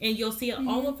 And you'll see it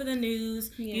all over the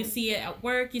news. Yeah. You see it at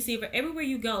work. You see it everywhere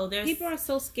you go. People are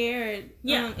so scared.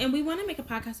 Yeah. And we want to make a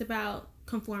podcast about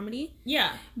conformity.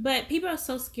 Yeah. But people are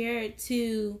so scared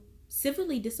to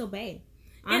civilly disobey.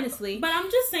 Honestly. But I'm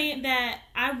just saying that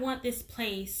I want this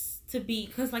place to be,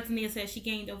 because like Zania said, she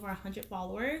gained over 100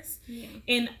 followers. Yeah.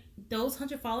 And those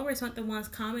 100 followers aren't the ones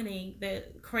commenting the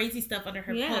crazy stuff under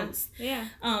her post. Yeah.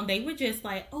 They were just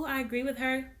like, oh, I agree with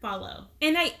her, follow.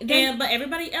 But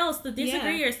everybody else, the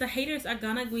disagreeers, the haters are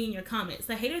gonna be in your comments.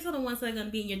 The haters are the ones that are gonna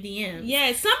be in your DMs.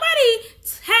 Yeah, somebody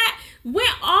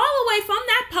went all the way from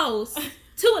that post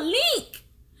to a link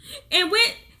and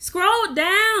scroll all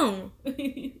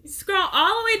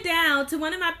the way down to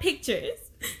one of my pictures.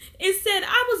 It said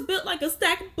I was built like a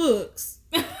stack of books.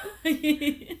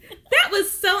 That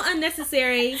was so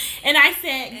unnecessary. And I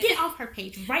said, get off her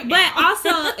page right now. But also,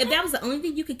 if that was the only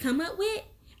thing you could come up with,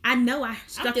 I know I'm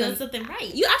doing something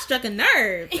right. I struck a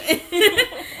nerve.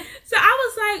 So I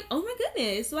was like, oh my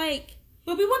goodness. Like,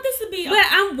 but we want this to be... But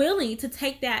I'm willing to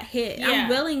take that hit. Yeah. I'm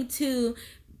willing to...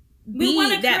 We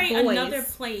want to create another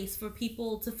place for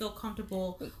people to feel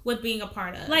comfortable with being a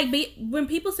part of. Like, when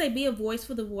people say be a voice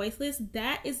for the voiceless,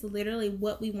 that is literally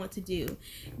what we want to do.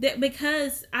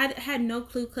 Because I had no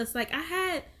clue, because like I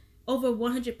had over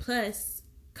 100 plus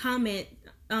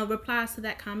replies to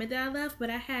that comment that I left,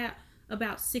 but I had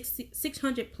about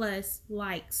 600 plus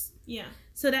likes. Yeah.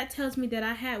 So that tells me that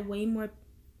I had way more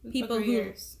people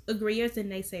agreeers. Who agreeers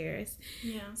and naysayers.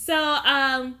 Yeah. So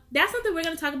that's something we're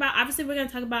going to talk about. Obviously, we're going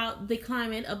to talk about the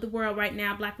climate of the world right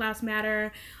now. Black Lives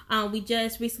Matter. We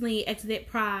just recently exited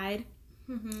Pride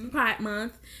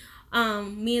Month.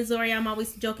 Me and Zoria, I'm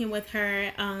always joking with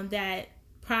her that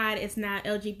Pride is not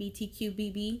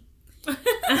LGBTQBB.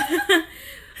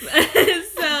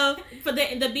 So, but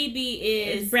the BB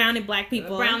is brown and black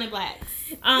people. Brown and blacks.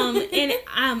 And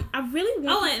I really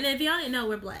want. Oh, and if y'all didn't know,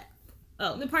 we're black.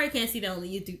 Oh, they probably can't see that on the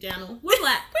YouTube channel. We're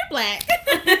black. We're black.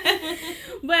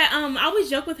 But I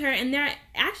always joke with her, and they're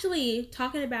actually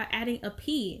talking about adding a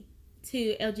P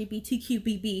to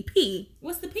LGBTQBBP.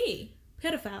 What's the P?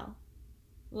 Pedophile.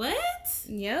 What?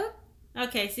 Yep.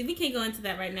 Okay, see, we can't go into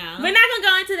that right now. We're not gonna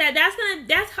go into that.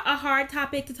 That's a hard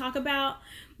topic to talk about.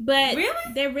 But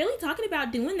really, they're really talking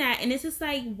about doing that, and it's just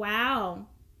like, wow.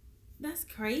 That's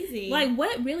crazy. Like,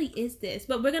 what really is this?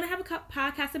 But we're going to have a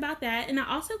podcast about that. And I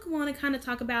also want to kind of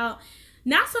talk about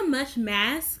not so much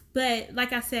masks, but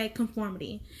like I said,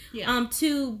 conformity. Yeah.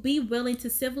 To be willing to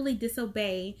civilly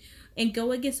disobey and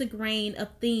go against the grain of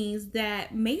things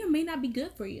that may or may not be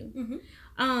good for you.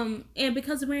 Mm-hmm. And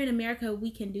because we're in America, we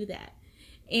can do that.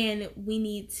 And we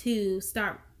need to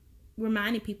start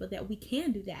reminding people that we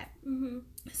can do that. Mm-hmm.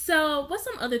 So what's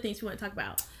some other things we want to talk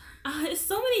about? It's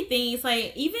so many things,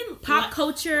 like even pop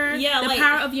culture, the like,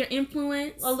 power of your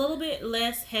influence. A little bit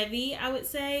less heavy, I would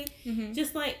say. Mm-hmm.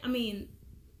 Just like, I mean,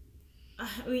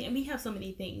 we have so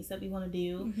many things that we want to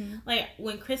do. Mm-hmm. Like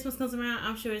when Christmas comes around,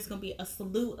 I'm sure it's gonna be a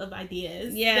salute of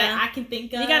ideas that I can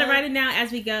think of. We gotta write it down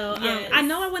as we go. Yes. I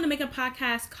know I want to make a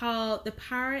podcast called "The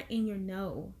Power in Your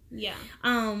No." Yeah.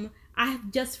 I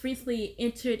have just recently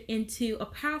entered into a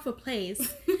powerful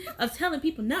place of telling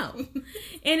people no,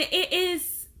 and it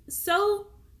is so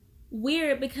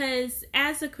weird because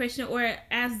as a Christian or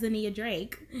as Zania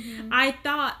Drake, mm-hmm. I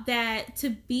thought that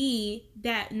to be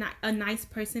a nice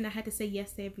person, I had to say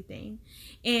yes to everything,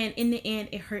 and in the end,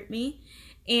 it hurt me.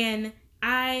 And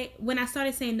when I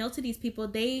started saying no to these people,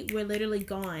 they were literally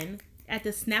gone at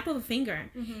the snap of a finger,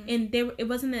 mm-hmm. and it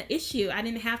wasn't an issue. I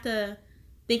didn't have to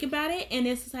think about it, and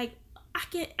it's like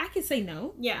I can say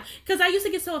no, because I used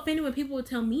to get so offended when people would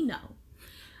tell me no.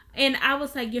 And I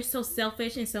was like, you're so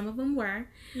selfish, and some of them were.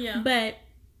 Yeah. But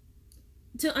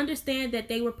to understand that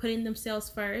they were putting themselves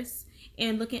first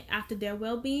and looking after their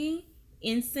well-being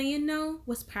in saying no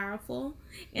was powerful.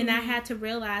 And I had to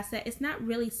realize that it's not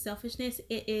really selfishness.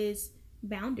 It is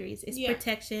boundaries. It's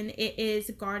protection. It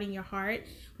is guarding your heart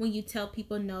when you tell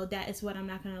people, no, that is what I'm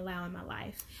not going to allow in my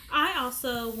life. I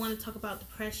also want to talk about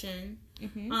depression.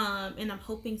 Mm-hmm. And I'm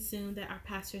hoping soon that our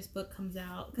pastor's book comes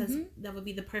out, because that would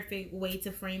be the perfect way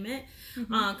to frame it.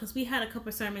 Because we had a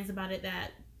couple sermons about it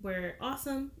that were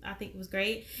awesome. I think it was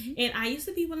great. Mm-hmm. And I used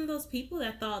to be one of those people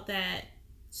that thought that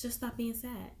just stop being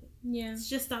sad. Yeah.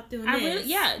 Just stop doing this.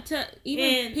 To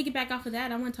even piggyback off of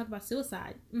that, I want to talk about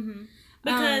suicide. Mm-hmm.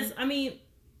 Because, I mean,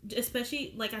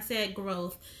 especially, like I said,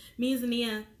 growth. Me and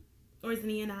Zania, or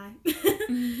Zania and I,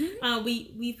 mm-hmm.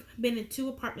 We've been in 2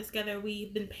 apartments together.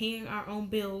 We've been paying our own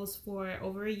bills for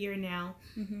over a year now.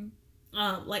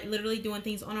 Mm-hmm. Like literally doing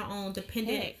things on our own,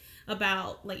 dependent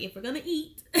about like if we're gonna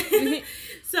eat. Mm-hmm.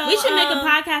 So we should make a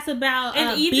podcast about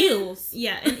bills.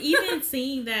 Yeah, and even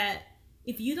seeing that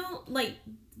if you don't like.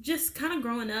 Just kind of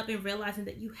growing up and realizing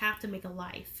that you have to make a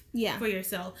life for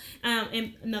yourself.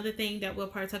 And another thing that we'll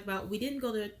probably talk about, we didn't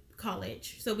go to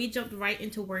college. So we jumped right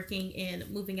into working and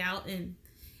moving out and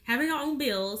having our own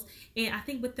bills. And I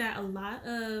think with that, a lot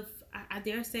of, I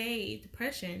dare say,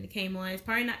 depression came on. It's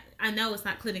probably not, I know it's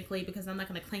not clinically because I'm not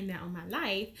going to claim that on my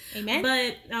life. Amen.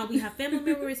 But we have family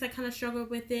members that kind of struggle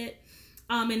with it.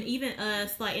 And even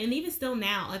us, like, and even still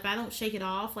now, if I don't shake it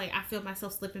off, like, I feel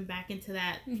myself slipping back into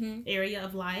that area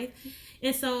of life.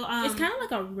 And so, it's kind of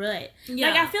like a rut.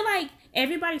 Yeah. Like, I feel like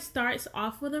everybody starts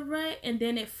off with a rut and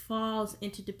then it falls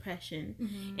into depression.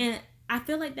 Mm-hmm. And I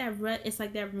feel like that rut is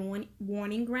like that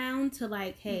warning ground to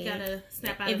like, hey, you gotta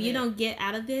snap out of it. If you don't get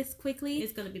out of this quickly,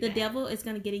 it's gonna be the bad. Devil is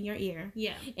gonna get in your ear.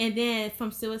 Yeah. And then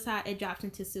from suicide, it drops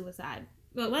into suicide.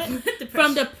 But what?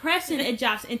 From depression, it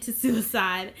drops into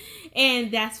suicide,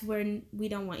 and that's where we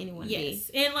don't want anyone to be.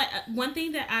 And like one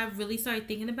thing that I really started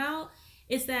thinking about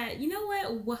is that, you know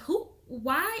what?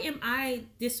 Why am I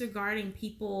disregarding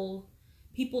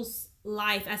people's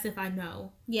life as if I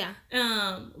know? Yeah.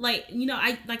 Like, you know,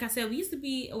 I said, I used to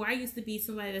be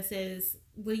somebody that says,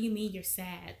 what do you mean you're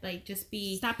sad? Like, just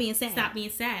stop being sad. Stop being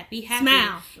sad. Be happy.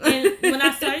 Smile. And when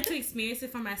I started to experience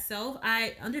it for myself,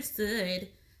 I understood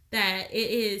that it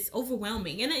is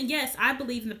overwhelming. And yes, I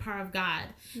believe in the power of God.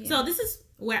 Yeah. So this is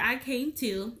where I came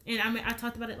to, and I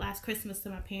talked about it last Christmas to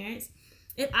my parents.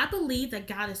 If I believe that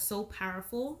God is so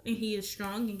powerful and he is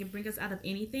strong and can bring us out of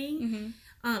anything,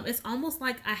 it's almost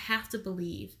like I have to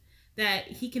believe that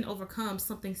he can overcome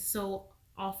something so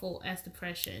awful as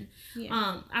depression.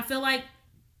 Yeah. I feel like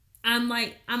I'm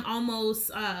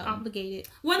almost obligated.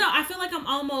 Well, no, I feel like I'm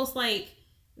almost like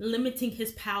limiting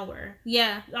his power.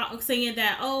 Yeah. Saying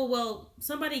that, oh, well,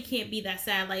 somebody can't be that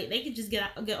sad. Like, they could just get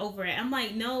over it. I'm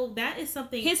like, no, that is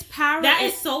something. His power that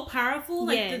is so powerful.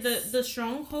 Like, yes. the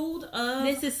stronghold of.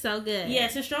 This is so good.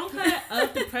 Yes, the stronghold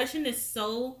of depression is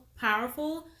so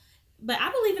powerful. but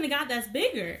I believe in a God that's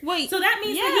bigger. Wait, so that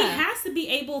means that he has to be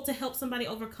able to help somebody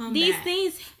overcome these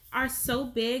things are so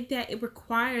big that it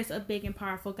requires a big and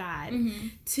powerful God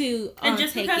to and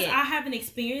just because I haven't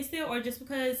experienced it, or just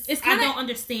because I don't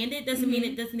understand it, doesn't mean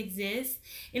it doesn't exist,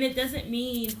 and it doesn't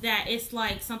mean that it's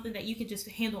like something that you can just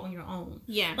handle on your own.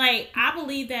 Yeah, like I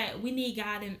believe that we need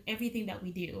God in everything that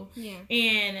we do. Yeah,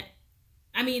 and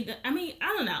I mean, I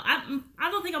don't know. I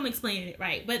don't think I'm explaining it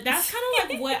right, but that's kind of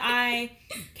like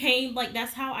what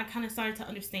that's how I kind of started to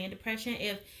understand depression.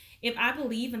 If I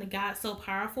believe in a God so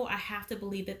powerful, I have to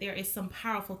believe that there is some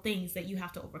powerful things that you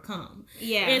have to overcome.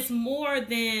 Yeah. It's more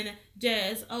than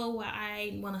just,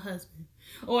 I want a husband.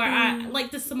 Or I like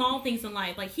the small things in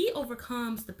life. Like he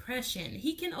overcomes depression.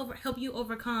 He can help you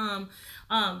overcome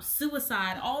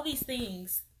suicide, all these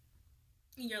things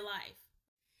in your life.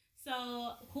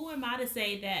 So who am I to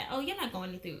say that, you're not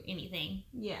going through anything?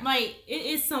 Yeah. Like it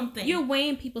is something. You're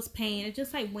weighing people's pain. It's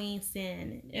just like weighing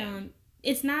sin. Yeah.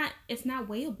 It's not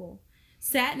weighable.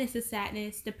 Sadness is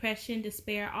sadness, depression,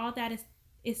 despair, all that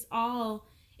it's all,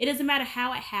 it doesn't matter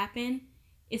how it happened.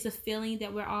 It's a feeling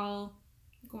that we're all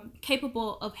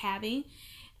capable of having.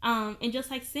 And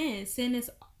just like sin is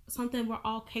something we're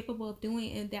all capable of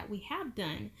doing and that we have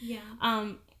done. Yeah.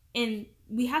 And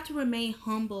we have to remain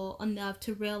humble enough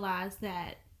to realize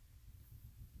that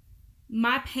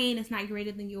my pain is not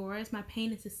greater than yours. My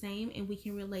pain is the same, and we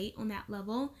can relate on that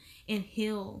level and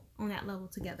heal on that level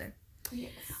together.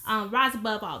 Yes. Rise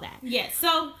above all that. Yes.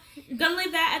 So, gonna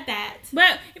leave that at that.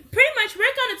 But pretty much, we're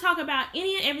gonna talk about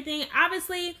any and everything.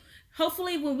 Obviously,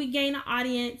 hopefully, when we gain an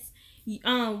audience,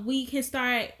 we can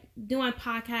start doing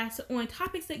podcasts on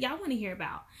topics that y'all want to hear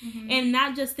about, and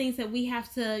not just things that we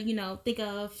have to, think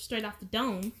of straight off the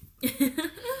dome.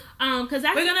 Because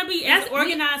we're gonna be as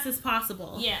organized as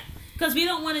possible. Yeah. Because we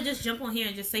don't want to just jump on here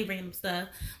and just say random stuff.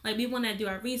 Like, we want to do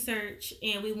our research,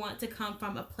 and we want to come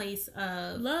from a place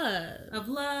of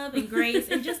love and grace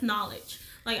and just knowledge.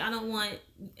 Like,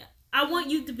 I want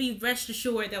you to be rest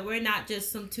assured that we're not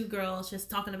just some two girls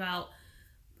just talking about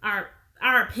our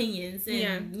opinions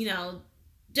and,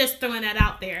 just throwing that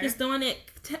out there. Just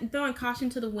throwing caution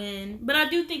to the wind. But I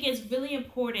do think it's really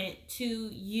important to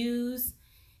use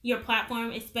your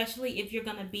platform, especially if you're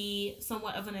going to be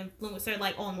somewhat of an influencer,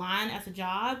 like online as a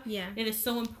job. Yeah. It is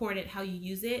so important how you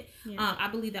use it. Yeah. I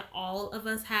believe that all of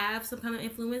us have some kind of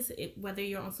influence, whether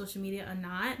you're on social media or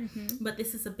not. But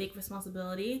this is a big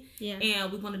responsibility. Yeah.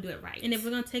 And we want to do it right. And if we're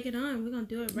going to take it on, we're going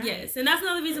to do it right. Yes. And that's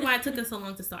another reason why it took us so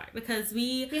long to start. Because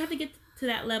we have to get to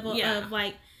that level of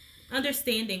like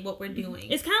understanding what we're doing.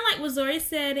 It's kind of like what Zoria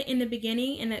said in the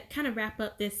beginning, and to kind of wrap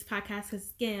up this podcast because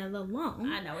it's getting a little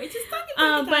long. I know, it's just talking.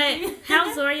 But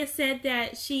how Zoria said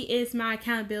that she is my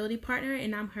accountability partner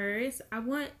and I'm hers. I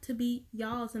want to be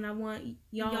y'all's, and I want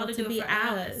y'all to be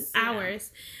ours.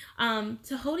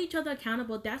 To hold each other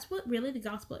accountable. That's what really the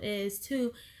gospel is.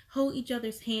 To hold each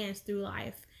other's hands through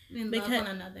life. And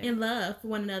love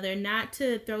one another. Not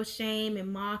to throw shame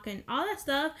and mock and all that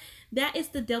stuff. That is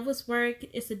the devil's work.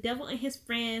 It's the devil and his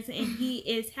friends, and he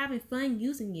is having fun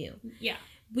using you. Yeah.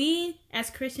 We as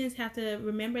Christians have to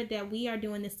remember that we are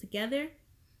doing this together.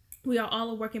 We are all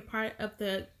a working part of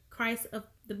the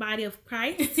body of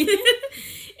Christ.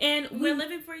 And we're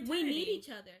living for eternity. We need each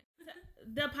other.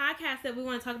 The podcast that we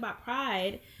want to talk about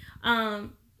pride,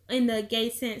 in the gay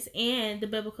sense and the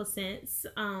biblical sense,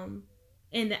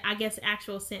 in the, I guess,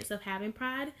 actual sense of having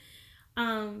pride,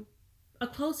 a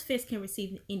closed fist can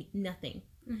receive nothing.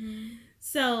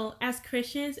 So as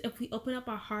Christians, if we open up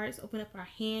our hearts, open up our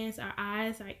hands, our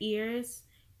eyes, our ears,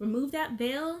 remove that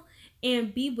veil,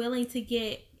 and be willing to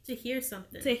hear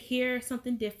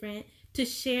something different, to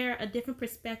share a different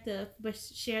perspective, but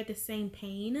share the same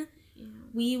pain,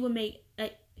 we will make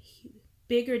a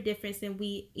bigger difference than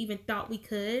we even thought we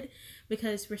could,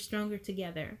 because we're stronger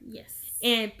together. Yes.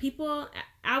 And people,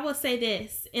 I will say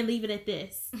this and leave it at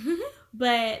this,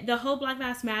 but the whole Black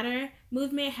Lives Matter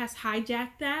movement has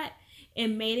hijacked that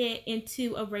and made it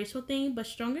into a racial thing. But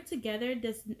stronger together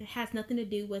has nothing to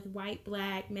do with white,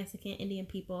 black, Mexican, Indian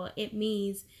people. It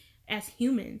means as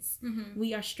humans,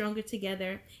 we are stronger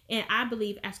together. And I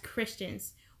believe as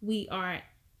Christians, we are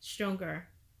stronger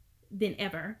than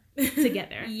ever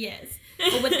together. Yes.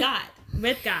 But with God.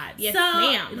 With God. Yes,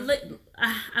 ma'am.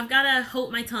 I've got to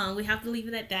hold my tongue. We have to leave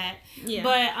it at that. Yeah.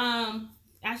 But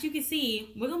as you can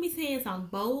see, we're going to be saying some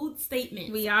bold statements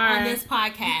on this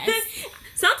podcast.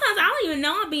 Sometimes I don't even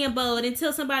know I'm being bold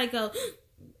until somebody goes,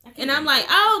 and I'm like,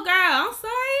 oh, girl, I'm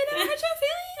sorry. That hurt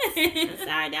your I'm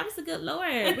sorry. That was a good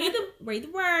Lord. Read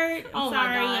the word.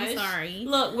 I'm sorry.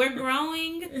 Look, we're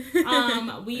growing.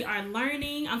 We are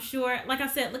learning. I'm sure, like I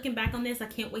said, looking back on this, I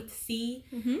can't wait to see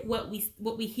what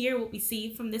we hear, what we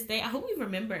see from this day. I hope we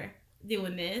remember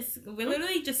doing this. We're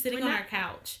literally just sitting on our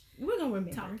couch. We're gonna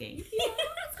remember talking. Yeah,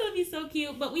 it's gonna be so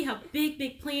cute. But we have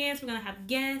big plans. We're gonna have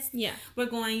guests. Yeah, we're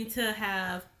going to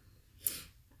have,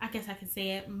 I guess I can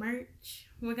say it, merch.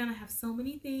 We're gonna have so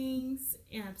many things,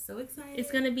 and I'm so excited. It's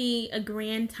gonna be a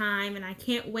grand time, and I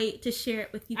can't wait to share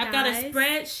it with you guys. I've got a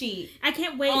spreadsheet. I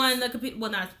can't wait on the computer. Well,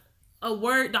 not a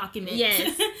Word document.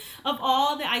 Yes, of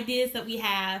all the ideas that we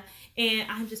have, and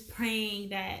I'm just praying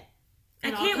that. I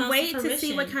can't wait to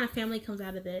see what kind of family comes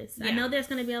out of this. Yeah. I know there's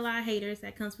going to be a lot of haters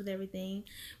that comes with everything,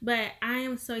 but I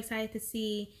am so excited to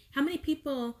see how many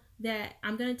people that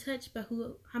I'm going to touch, but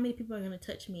how many people are going to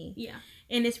touch me. Yeah.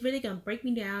 And it's really going to break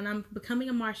me down. I'm becoming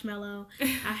a marshmallow.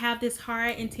 I have this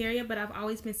hard interior, but I've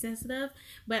always been sensitive,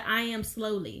 but I am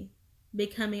slowly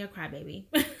becoming a crybaby.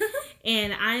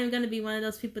 And I am going to be one of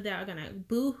those people that are going to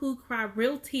boo-hoo cry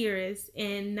real tears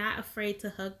and not afraid to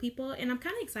hug people. And I'm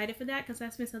kind of excited for that because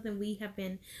that's been something we have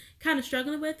been kind of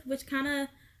struggling with, which kind of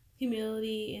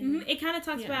humility. And it kind of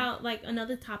talks about like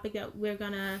another topic that we're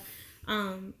going to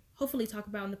hopefully talk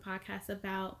about on the podcast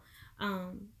about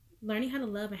learning how to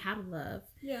love and how to love.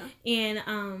 Yeah.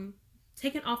 And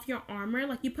taking off your armor.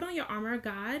 Like you put on your armor of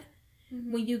God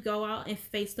when you go out and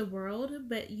face the world,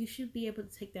 but you should be able to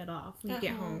take that off when you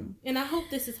get home. And I hope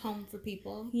this is home for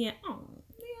people. Yeah. Oh,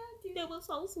 yeah, that was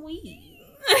so sweet.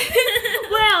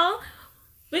 Well,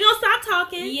 we're going to stop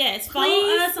talking. Yes.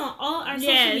 Follow us on all our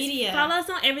social media. Follow us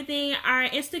on everything. Our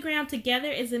Instagram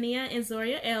together is Zania and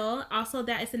Zoria L. Also,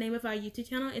 that is the name of our YouTube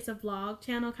channel. It's a vlog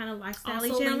channel, kind of lifestyle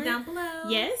channel. Also, link down below.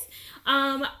 Yes.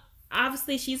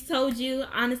 Obviously, she's told you,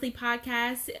 Honestly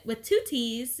Podcast with 2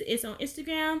 T's. It's on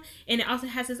Instagram, and it also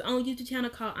has its own YouTube channel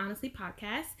called Honestly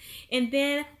Podcast. And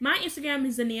then my Instagram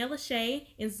is Zania Lachey,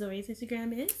 and Zoria's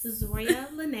Instagram is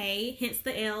Zoria Lene, hence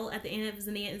the L at the end of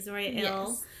Zania and Zoria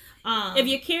L. If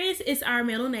you're curious, it's our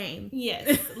middle name.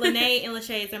 Yes, Lene and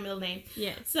Lachey is our middle name.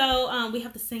 Yes. So we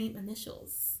have the same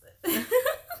initials.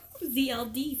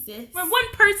 ZLD, sis. We're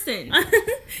one person.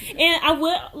 And I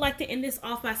would like to end this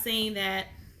off by saying that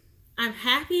I'm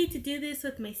happy to do this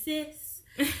with my sis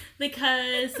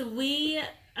because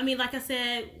like I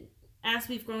said, as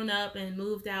we've grown up and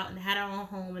moved out and had our own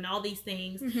home and all these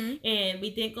things, and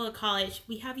we didn't go to college,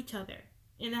 we have each other.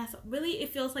 And that's really, it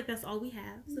feels like that's all we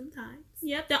have sometimes.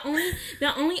 Yep.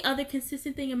 The only other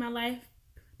consistent thing in my life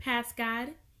past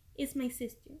God is my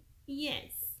sister.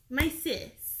 Yes. My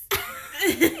sis.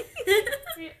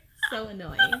 So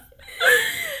annoying.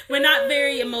 We're not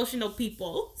very emotional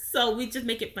people, so we just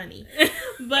make it funny.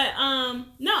 But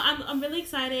no, I'm really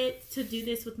excited to do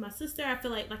this with my sister. I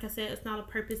feel like I said, it's not a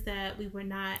purpose that we were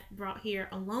not brought here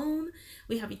alone.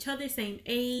 We have each other, same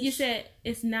age. You said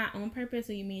it's not on purpose,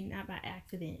 or you mean not by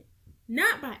accident?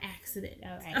 Not by accident.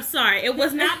 All right. I'm sorry. It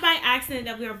was not by accident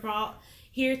that we were brought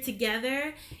here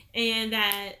together, and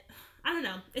that, I don't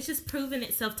know, it's just proven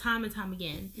itself time and time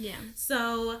again. Yeah.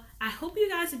 So I hope you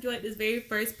guys enjoyed this very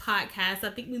first podcast.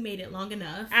 I think we made it long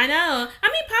enough. I know. I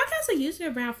mean, podcasts are usually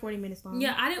around 40 minutes long.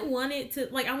 Yeah, I didn't want it to,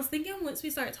 I was thinking once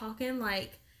we start talking,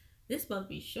 this must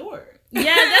be short. Yeah,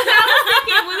 that's what I was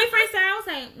thinking. When we first started, I was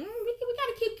like, we got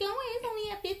to keep going. It's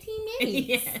only at 15 minutes.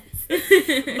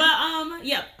 Yes.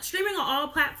 But, streaming on all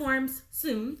platforms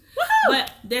soon. Woohoo!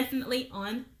 But definitely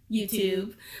on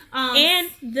YouTube. And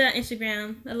the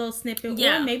Instagram, a little snippet,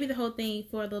 or maybe the whole thing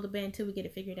for a little bit until we get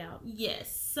it figured out.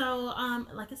 Yes. So,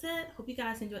 like I said, hope you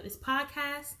guys enjoyed this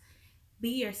podcast.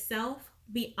 Be yourself.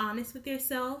 Be honest with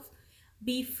yourself.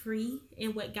 Be free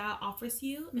in what God offers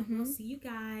you. And we'll see you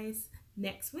guys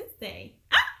next Wednesday.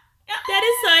 That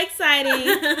is so exciting.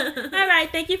 All right.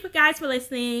 Thank you guys for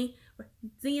listening.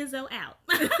 Zia Zo out.